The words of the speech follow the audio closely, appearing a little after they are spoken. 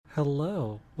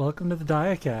Hello, welcome to the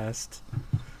Diacast,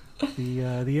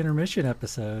 the intermission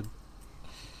episode.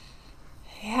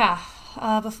 Yeah.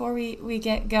 Before we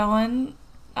get going,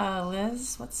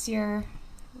 Liz, what's your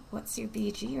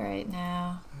BG right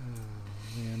now?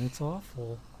 Oh man, it's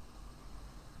awful.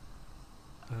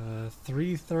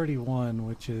 331,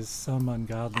 which is some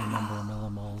ungodly number of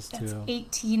millimoles That's too.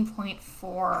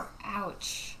 18.4.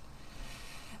 Ouch.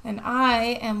 And I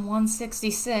am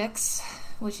 166,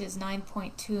 which is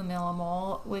 9.2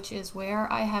 millimole, which is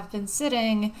where I have been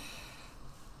sitting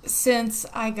since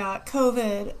I got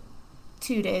COVID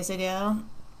 2 days ago.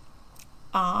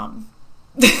 Um,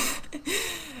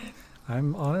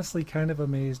 I'm honestly kind of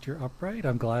amazed you're upright.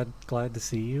 I'm glad to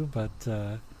see you, but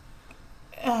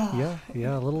yeah,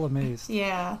 a little amazed.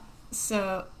 Yeah.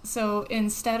 So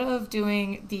instead of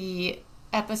doing the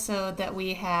episode that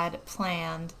we had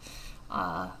planned,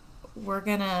 we're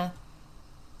gonna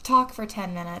talk for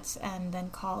 10 minutes and then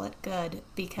call it good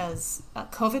because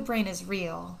COVID brain is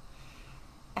real,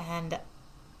 and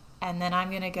then I'm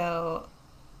gonna go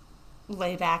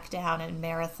lay back down and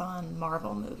marathon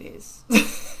Marvel movies.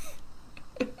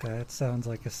 That sounds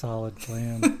like a solid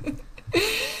plan.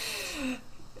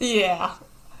 Yeah.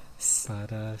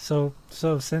 But so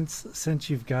since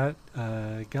you've got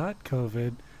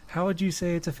COVID, how would you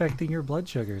say it's affecting your blood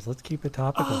sugars? Let's keep it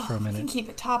topical for a We can minute. keep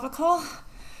it topical.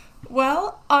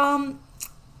 Well, I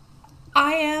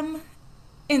am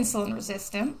insulin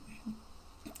resistant.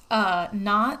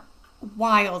 Not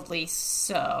wildly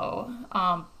so,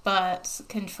 but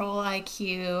control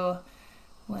IQ,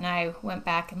 when I went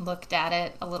back and looked at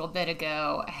it a little bit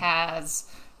ago,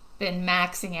 has been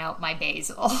maxing out my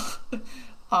basal.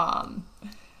 um,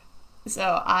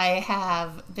 so I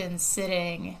have been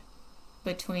sitting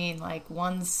between like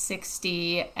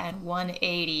 160 and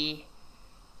 180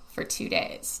 for 2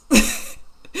 days.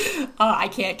 I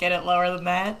can't get it lower than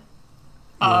that.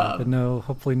 Yeah, but no,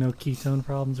 hopefully no ketone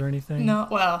problems or anything. No,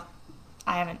 well,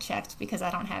 I haven't checked because I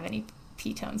don't have any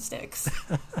ketone sticks.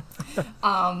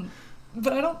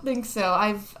 But I don't think so.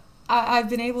 I've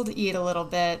been able to eat a little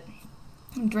bit.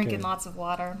 I'm drinking Good. lots of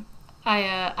water.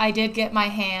 I did get my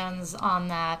hands on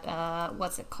that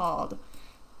what's it called?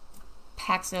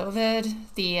 Paxlovid,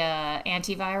 the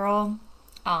antiviral.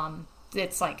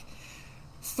 It's like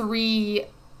 3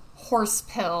 horse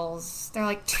pills. They're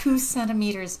like 2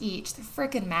 centimeters each. They're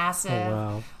freaking massive.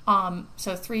 Oh wow.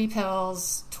 So 3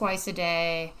 pills twice a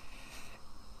day.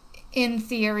 In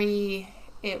theory,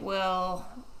 it will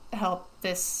help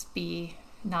this be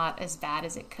not as bad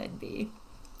as it could be.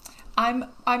 I'm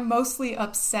mostly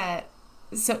upset.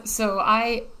 So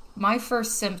my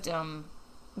first symptom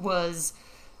was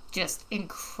just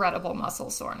incredible muscle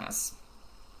soreness.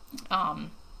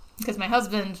 Because my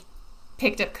husband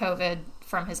picked up COVID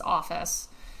from his office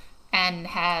and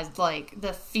had like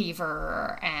the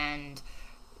fever and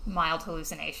mild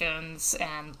hallucinations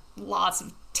and lots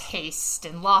of taste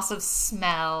and loss of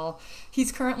smell.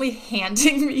 He's currently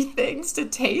handing me things to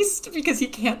taste because he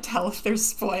can't tell if they're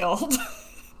spoiled.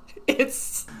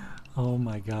 it's Oh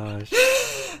my gosh.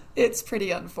 it's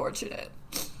pretty unfortunate.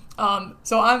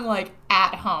 So I'm like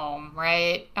at home,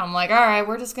 right? I'm like, all right,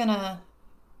 we're just gonna.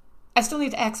 I still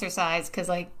need to exercise because,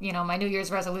 like, my New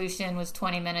Year's resolution was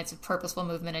 20 minutes of purposeful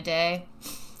movement a day.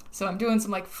 So I'm doing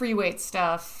some like free weight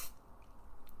stuff,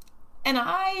 and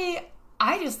I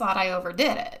just thought I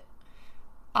overdid it.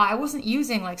 I wasn't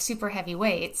using like super heavy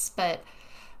weights,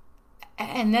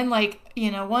 and then like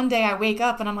one day I wake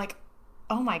up and I'm like,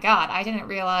 oh my god, I didn't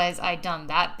realize I'd done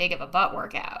that big of a butt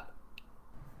workout.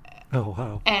 Oh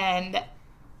wow. And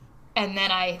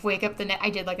then I wake up I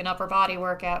did like an upper body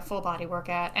workout, full body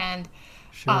workout, and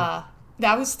Sure.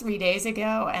 that was 3 days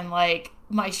ago, and like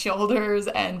my shoulders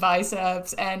and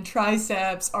biceps and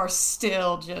triceps are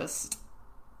still just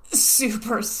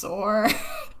super sore.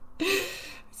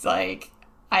 It's like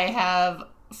I have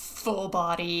full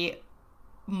body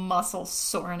muscle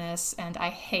soreness and I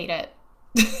hate it.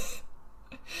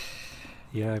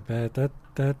 Yeah, I bet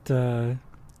that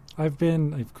I've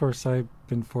been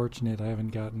fortunate. I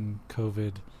haven't gotten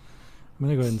COVID. I'm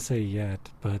gonna go ahead and say yet,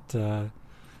 but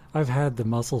I've had the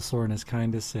muscle soreness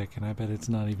kind of sick, and I bet it's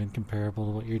not even comparable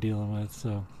to what you're dealing with.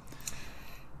 So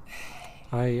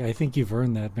I think you've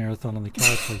earned that marathon on the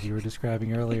couch, like you were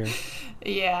describing earlier.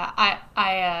 Yeah,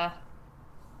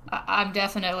 I'm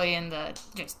definitely in the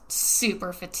just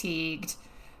super fatigued.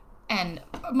 And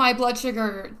my blood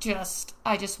sugar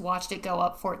I just watched it go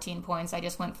up 14 points. I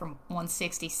just went from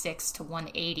 166 to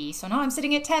 180. So now I'm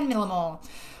sitting at 10 millimole.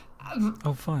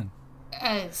 Oh, fun.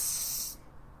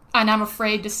 And I'm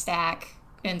afraid to stack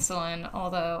insulin,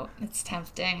 although it's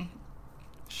tempting.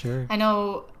 Sure. I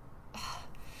know.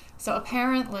 So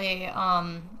apparently,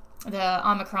 the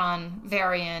Omicron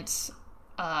variant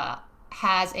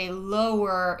has a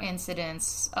lower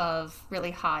incidence of really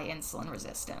high insulin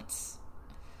resistance.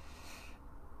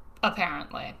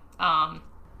 Apparently.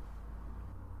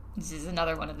 This is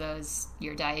another one of those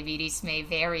your diabetes may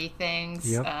vary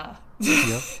things. Yep.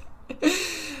 Yep.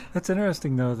 That's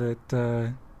interesting, though, that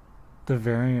the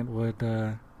variant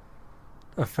would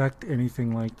affect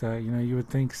anything like that. You know, you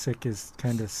would think sick is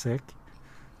kind of sick,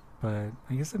 but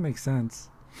I guess it makes sense.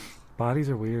 Bodies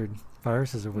are weird.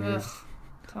 Viruses are weird. Ugh,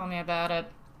 tell me about it.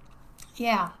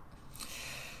 Yeah.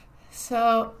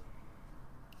 So,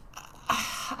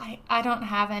 I don't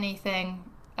have anything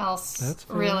else. That's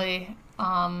fair. Really.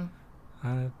 The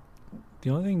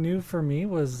only thing new for me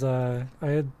was I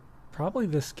had probably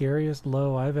the scariest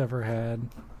low I've ever had,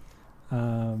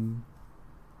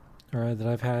 or that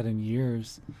I've had in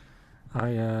years.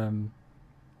 I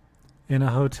in a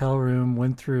hotel room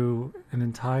went through an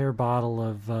entire bottle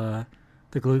of the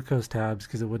glucose tabs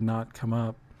because it would not come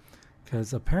up,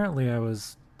 because apparently I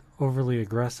was overly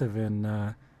aggressive in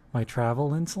my travel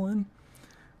insulin.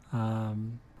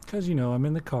 Because, you know, I'm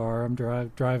in the car, I'm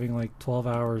driving like 12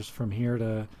 hours from here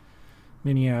to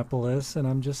Minneapolis, and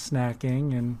I'm just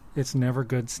snacking, and it's never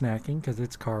good snacking because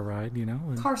it's car ride, you know.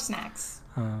 And, car snacks.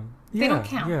 They don't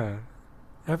count. Yeah.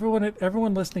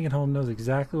 Everyone listening at home knows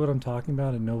exactly what I'm talking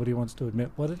about, and nobody wants to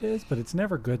admit what it is, but it's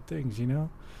never good things, you know.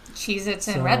 Cheez-Its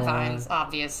and Red Vines,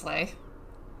 obviously.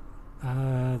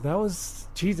 That was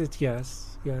Cheez-Its,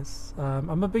 yes.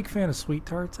 I'm a big fan of sweet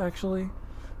tarts, actually.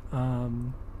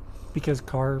 Because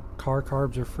car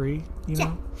carbs are free, you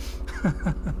know.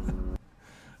 Yeah.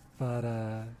 But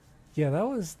yeah, that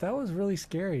was really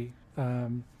scary.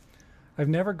 I've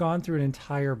never gone through an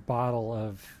entire bottle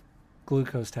of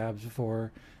glucose tabs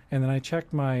before, and then I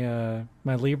checked my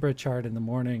my Libra chart in the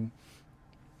morning,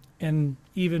 and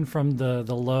even from the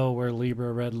low where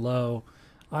Libra read low,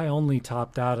 I only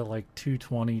topped out at like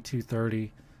 220,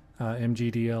 230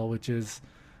 mgdl, which is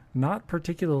not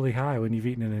particularly high when you've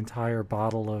eaten an entire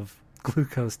bottle of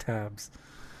glucose tabs.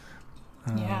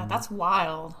 Yeah, that's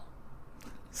wild.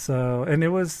 So, and it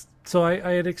was, so I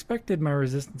had expected my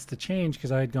resistance to change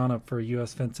because I had gone up for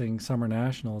U.S. Fencing Summer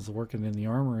Nationals working in the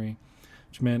armory,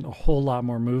 which meant a whole lot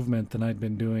more movement than I'd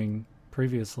been doing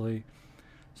previously.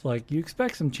 So, like, you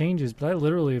expect some changes, but I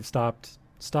literally have stopped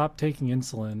taking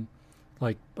insulin,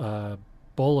 like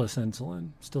bolus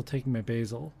insulin, still taking my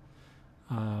basal.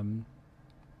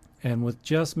 And with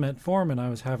just metformin,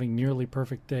 I was having nearly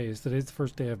perfect days. Today's the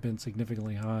first day I've been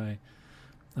significantly high.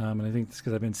 And I think it's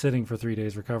because I've been sitting for 3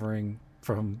 days recovering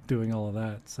from doing all of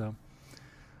that. So,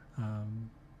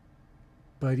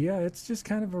 but yeah, it's just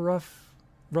kind of a rough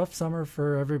summer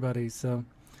for everybody. So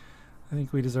I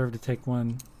think we deserve to take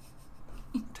one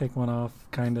off,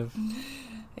 kind of.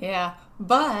 Yeah,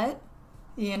 but,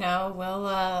 you know, we'll,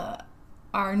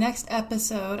 our next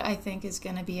episode, I think, is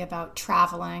going to be about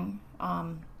traveling,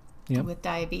 Yep. with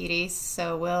diabetes.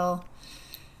 So we'll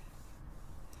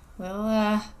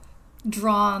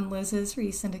draw on Liz's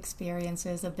recent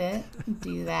experiences a bit,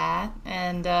 do that,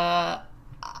 and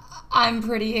I'm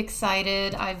pretty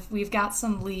excited. We've got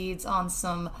some leads on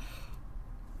some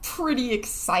pretty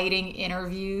exciting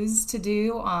interviews to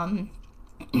do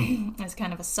as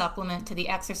kind of a supplement to the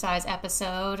exercise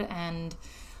episode, and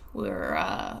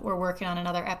we're working on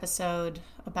another episode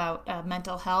about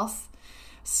mental health.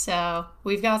 So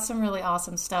we've got some really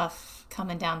awesome stuff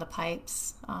coming down the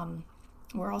pipes.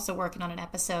 We're also working on an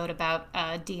episode about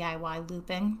DIY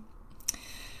looping.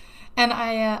 And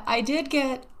I did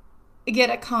get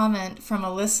a comment from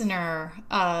a listener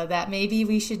that maybe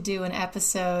we should do an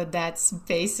episode that's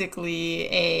basically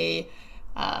a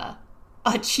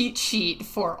cheat sheet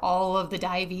for all of the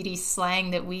diabetes slang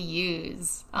that we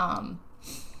use.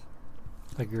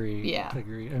 Agree. Yeah.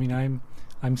 Agree. I mean,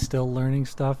 I'm still learning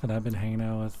stuff, and I've been hanging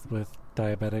out with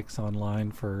diabetics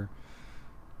online for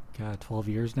 12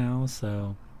 years now.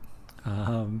 So,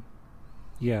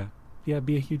 yeah, it'd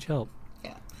be a huge help.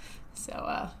 Yeah.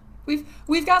 So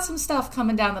we've got some stuff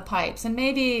coming down the pipes, and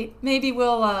maybe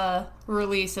we'll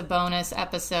release a bonus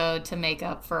episode to make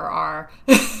up for our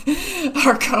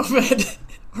our COVID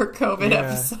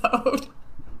episode.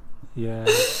 Yeah.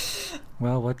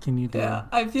 Well, what can you do? Yeah,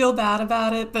 I feel bad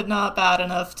about it, but not bad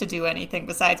enough to do anything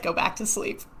besides go back to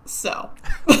sleep. So.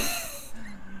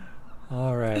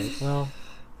 All right. Well,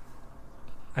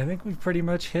 I think we've pretty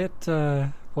much hit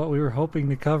what we were hoping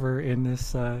to cover in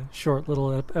this short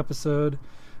little episode.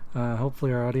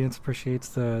 Hopefully our audience appreciates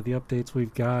the updates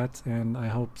we've got, and I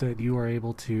hope that you are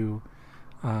able to,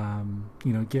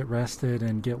 get rested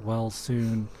and get well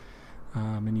soon.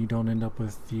 and you don't end up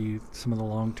with some of the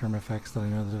long-term effects that I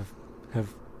know that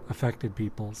have affected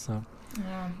people. So,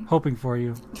 hoping for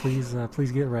you. Please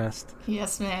get rest.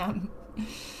 Yes, ma'am.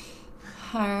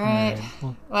 All right.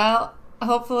 Well,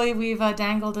 hopefully we've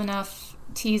dangled enough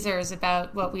teasers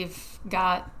about what we've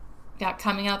got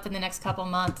coming up in the next couple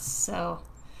months. So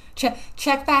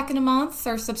check back in a month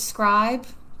or subscribe.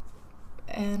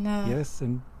 And yes,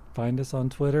 and find us on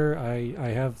Twitter. I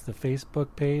have the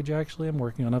Facebook page, actually. I'm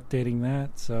working on updating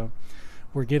that. So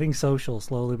we're getting social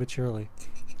slowly but surely.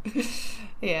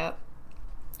 Yeah.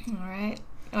 All right.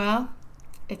 Well,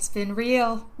 it's been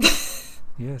real.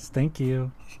 Yes, thank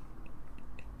you.